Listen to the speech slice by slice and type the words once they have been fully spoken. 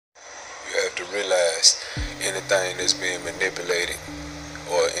to realize anything that's being manipulated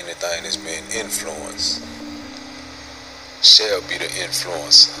or anything that's being influenced shall be the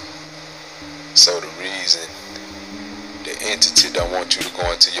influencer. So the reason the entity don't want you to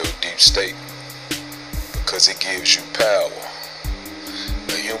go into your deep state, because it gives you power.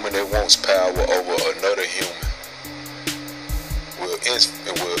 A human that wants power over another human will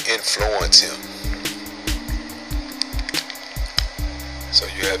influence him. So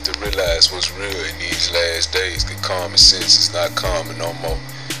you have to realize what's real in these last days. The common sense is not common no more.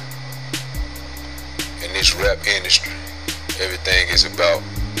 In this rap industry, everything is about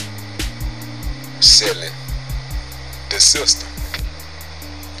selling the system.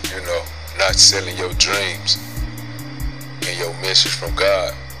 You know, not selling your dreams and your message from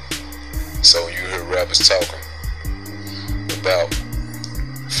God. So you hear rappers talking about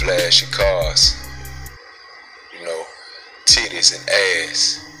flashy cars, you know, titties and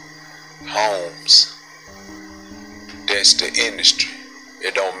ass, homes. That's the industry.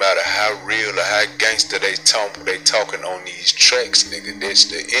 It don't matter how real or how gangster they talking on these tracks, nigga. That's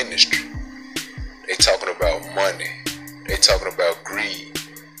the industry. They talking about money. They talking about greed.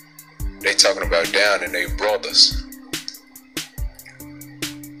 They talking about downing their brothers,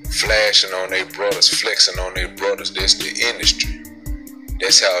 flashing on their brothers, flexing on their brothers. That's the industry.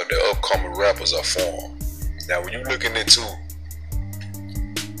 That's how the upcoming rappers are formed. Now, when you looking into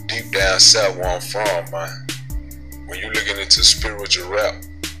deep down south where I'm from, man, when you looking into spiritual rap,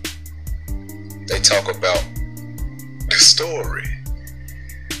 they talk about the story.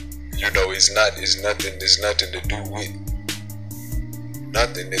 You know, it's nothing to do with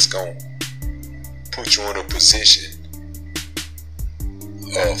nothing that's gonna put you in a position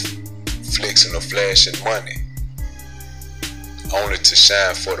of flexing or flashing money, only to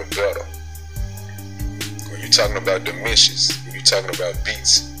shine for the better. When you're talking about dimensions, when you're talking about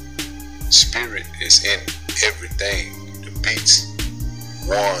beats, spirit is in everything. The beats,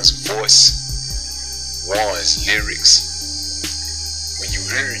 one's voice, one's lyrics. When you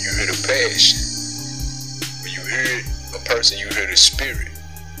hear it, you hear the passion. When you hear a person, you hear the spirit.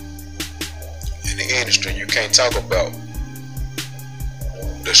 In the industry, you can't talk about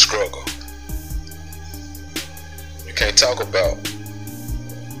the struggle. You can't talk about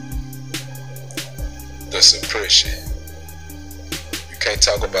the suppression. You can't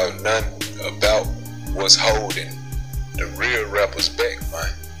talk about none about what's holding the real rappers back,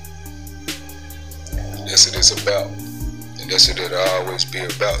 man. That's what it's about. And that's what it'll always be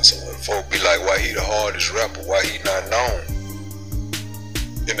about. So when folk be like, why he the hardest rapper, why he not known?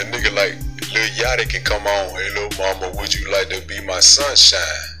 And the nigga like Lil Yachty can come on, hey little mama, would you like to be my sunshine?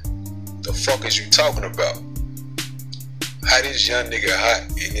 The fuck is you talking about? How this young nigga hot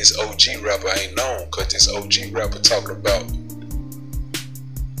and this OG rapper ain't known? Cause this OG rapper talking about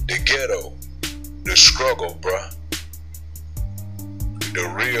the ghetto, the struggle, bruh, the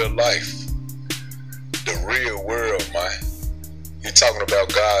real life, the real world, man. He talking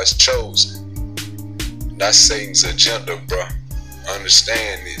about God's chosen, not Satan's agenda, bruh.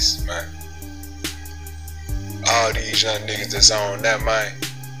 Understand this, man. All these young niggas that's on that, man,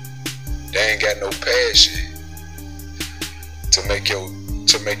 they ain't got no passion to make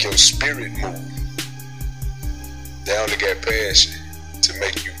your spirit move. They only got passion to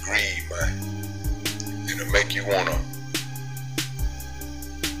make you grieve, man, and to make you wanna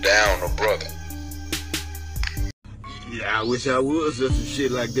down a brother. Yeah, I wish I would say some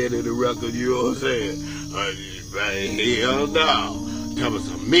shit like that in the record, you know what I'm saying? Man, hell no. Tell me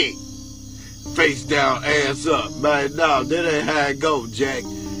some meat. Face down, ass up. Man, no, that ain't how it go, Jack.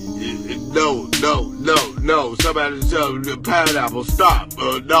 No. Somebody tell me the pineapple, stop.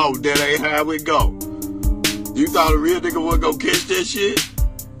 No, that ain't how it go. You thought a real nigga wasn't gonna catch that shit?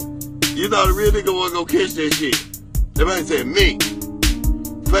 You thought a real nigga wasn't gonna catch that shit? That man said me.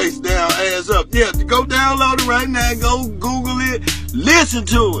 Face down, ass up. Yeah, go download it right now. Go Google it. Listen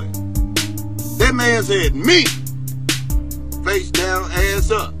to it. That man said me. Face down,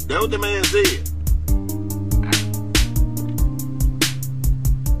 ass up. That's what the man said.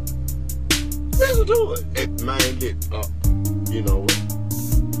 Listen to it. It mind it up. You know what?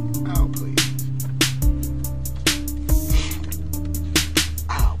 Oh, please.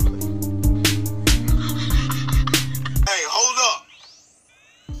 Oh, please. Hey, hold up.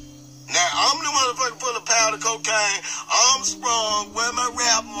 Now, I'm the motherfucker full of powder cocaine. I'm sprung with my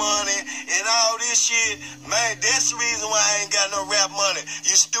rap money and all this shit. Man, that's the reason why I ain't got no rap money.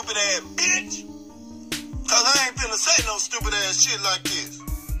 You stupid ass bitch. Cause I ain't finna say no stupid ass shit like this.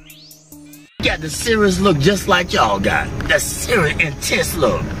 Got the serious look just like y'all got. That serious, intense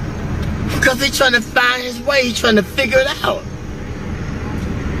look. Because he trying to find his way. He trying to figure it out.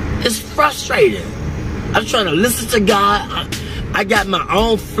 His frustrated. I'm trying to listen to God. I got my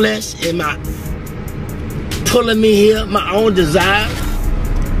own flesh and my pulling me here, my own desires,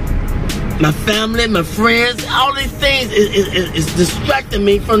 my family, my friends, all these things is distracting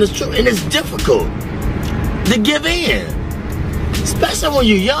me from the truth, and it's difficult to give in, especially when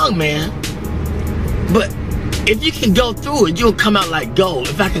you're young, man. But if you can go through it, you'll come out like gold.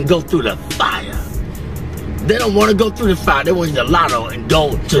 If I can go through the fire. They don't want to go through the fire. They want the lotto and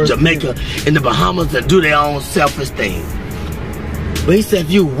go to Jamaica and the Bahamas and do their own selfish thing. But he said,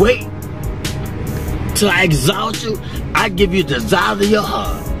 if you wait till I exalt you, I give you the desires of your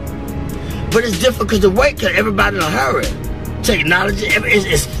heart. But it's difficult to wait because everybody's in a hurry. Technology,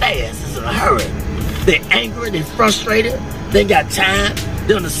 it's fast, it's in a hurry. They're angry, they're frustrated, they got time,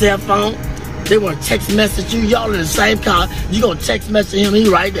 they're on the cell phone, they want to text message you, y'all in the same car, you gonna text message him, he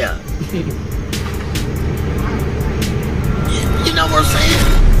right there. You know what I'm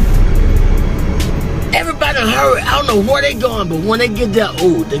saying? Everybody in a hurry, I don't know where they going, but when they get there,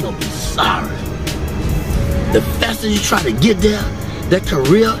 oh, they gonna be sorry. The faster you try to get there, that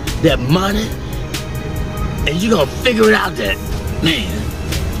career, that money, and you gonna figure it out that, man,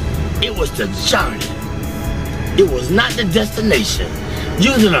 it was the journey. It was not the destination.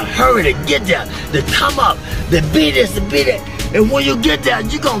 You was in a hurry to get there, to come up, to be this, to be that. And when you get there,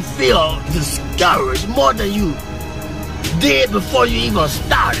 you gonna feel discouraged more than you did before you even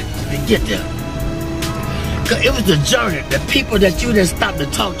started to get there. Cause it was the journey, the people that you didn't stop to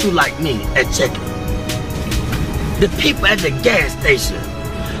talk to like me at Chicken. The people at the gas station.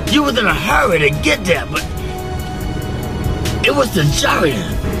 You was in a hurry to get there, but it was the journey.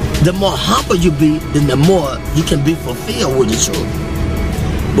 The more humble you be, then the more you can be fulfilled with the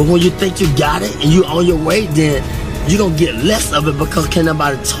truth. But when you think you got it and you on your way, then you're gonna get less of it because can't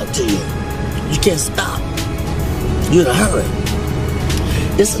nobody talk to you. You can't stop. You're in a hurry.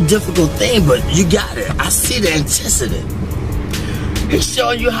 It's a difficult thing, but you got it. I see the intensity. He's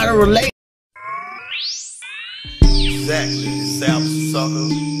showing you how to relate. Exactly. It's South sucker.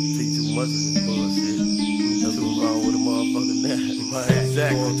 Take too much of this bullshit. That's what's wrong with a motherfucker now.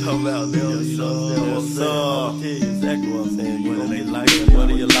 Exactly. Talking about little exactly what I'm saying. You know they like it,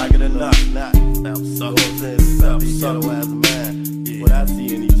 whether you like it or not. South sucker. South sucker as a man. What I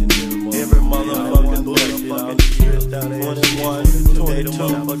see in each and every motherfucking bullshit. 21, 22,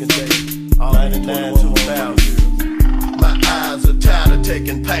 motherfucking day. 99, 2000. My eyes are tired of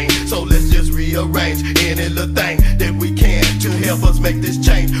taking pain, so let's just rearrange any little thing that we can to help us make this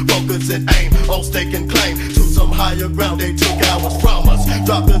change. Focus and aim on staking claim to some higher ground. They took ours from us,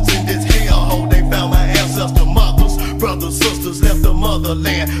 dropped us in this hellhole. They found my ancestor mothers, brothers, sisters left the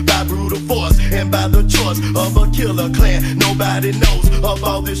motherland by brutal force and by the choice of a killer clan. Nobody knows of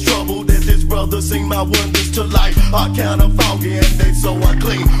all this trouble that this brother sing. My wonders to life are kinda foggy and they so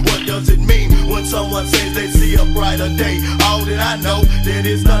unclean. What does it mean when someone says they see a brighter day? All that I know, that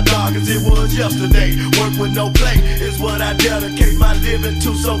it's not dark as it was yesterday. Work with no play is what I dedicate my living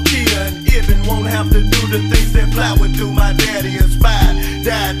to. So Kia and Ibn won't have to do the things that Playa would do. My daddy inspired,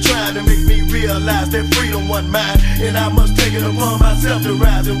 died trying to make me realize that freedom wasn't mine, and I must take it upon myself to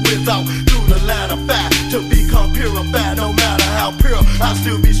rise and without through the line of fire to become purified. No matter how pure, I'll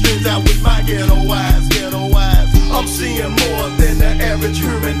still be straight out with my ghetto eyes, ghetto eyes. I'm seeing more than the average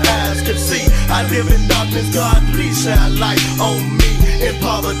human eyes can see. I live in darkness, God please shine light on me. In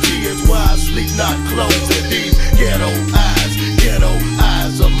poverty is why I sleep not closing these ghetto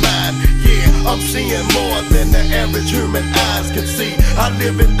eyes of mine. Yeah, I'm seeing more than the average human eyes can see. I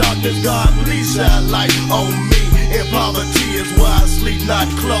live in darkness, God please shine light on me. In poverty is why I sleep not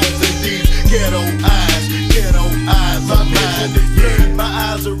closing these ghetto eyes of mine. Yeah, my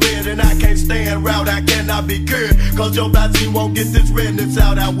eyes are red and I can't stand route. I cannot be cured, cause your body won't get this redness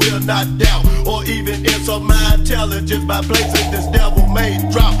out. I will not doubt or even insult my intelligence by placing this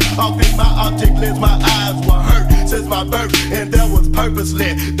devil-made drop off in my optic lens. My eyes were hurt since my birth, and that was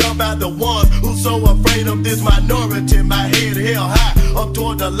purposely done by the ones who so afraid of this minority. My head held high up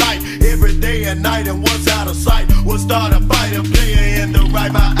toward the light every day and night, and once out of sight will start a fight. A player in the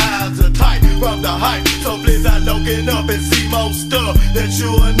right, my eyes are tight from the height. So please I looking up and see more stuff that's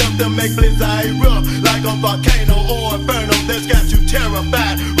sure enough to make blizzard erupt like a volcano or inferno that's got you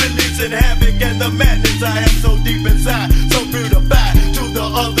terrified, releasing havoc and the madness I have so deep inside, so beautified to the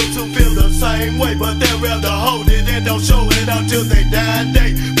others who feel the same way, but they'd rather hold it and don't show it until they die and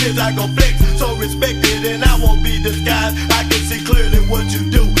day. Please I go flex, so respected and I won't be disguised. I can see clearly what you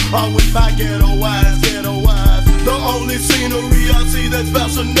do, all with my ghetto eyes, ghetto eyes. The only scenery I see that's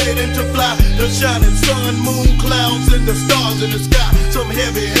fascinating to fly, the shining sun, moon, clouds, and the stars in the sky. Some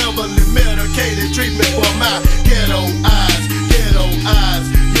heavy, heavily medicated treatment for my ghetto eyes,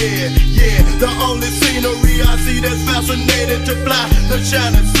 yeah. The only scenery I see that's fascinating to fly. The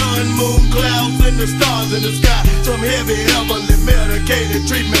shining sun, moon, clouds, and the stars in the sky. Some heavy, heavily medicated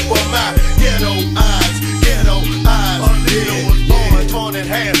treatment for my ghetto eyes. Ghetto eyes. A little was born, torn in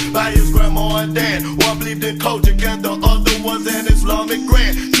half by his grandma and dad. One believed in Kojic and the other was an Islamic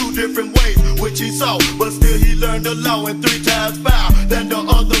grant. Two different ways which he saw, but still he learned the law and 3 times foul than the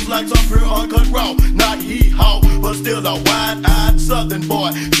others like some pure uncut raw. Not hee-haw, but still a wide-eyed southern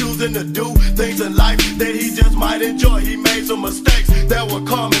boy, choosing to do things in life that he just might enjoy. He made some mistakes that were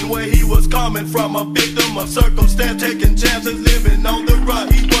common where he was coming from, a victim of circumstance, taking chances, living on the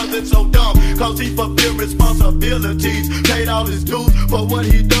run. He wasn't so dumb, cause he fulfilled responsibilities, paid all his dues for what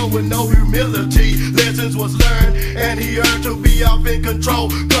he done with no humility. Lessons was learned, and he earned to be out in control,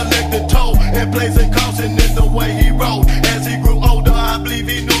 collecting toll and placing caution in the way he rode. As he grew older, I believe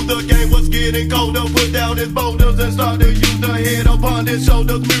he knew the game was getting colder. Put down his boulders and started to use the head upon his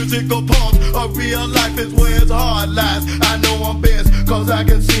shoulders. Musical poems of real life is where his heart lies. I know I'm best, cause I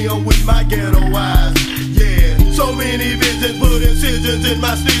can see him with my ghetto eyes. Yeah, so many visions, put incisions in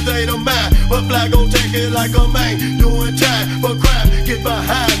my sleeves, ain't a mind. But Fly gon' take it like a man, doing time for crime. Get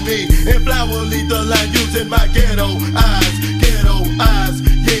behind me, and Fly will lead the line using my ghetto eyes. Ghetto eyes,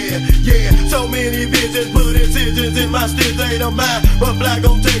 yeah, yeah. So many visions, put incisions in my sleeves, ain't a mind. But Fly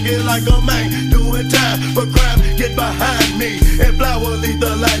gon' take it like a man, doing time for crime. Get behind me, and Fly will lead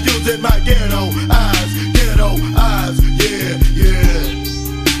the line using my ghetto eyes.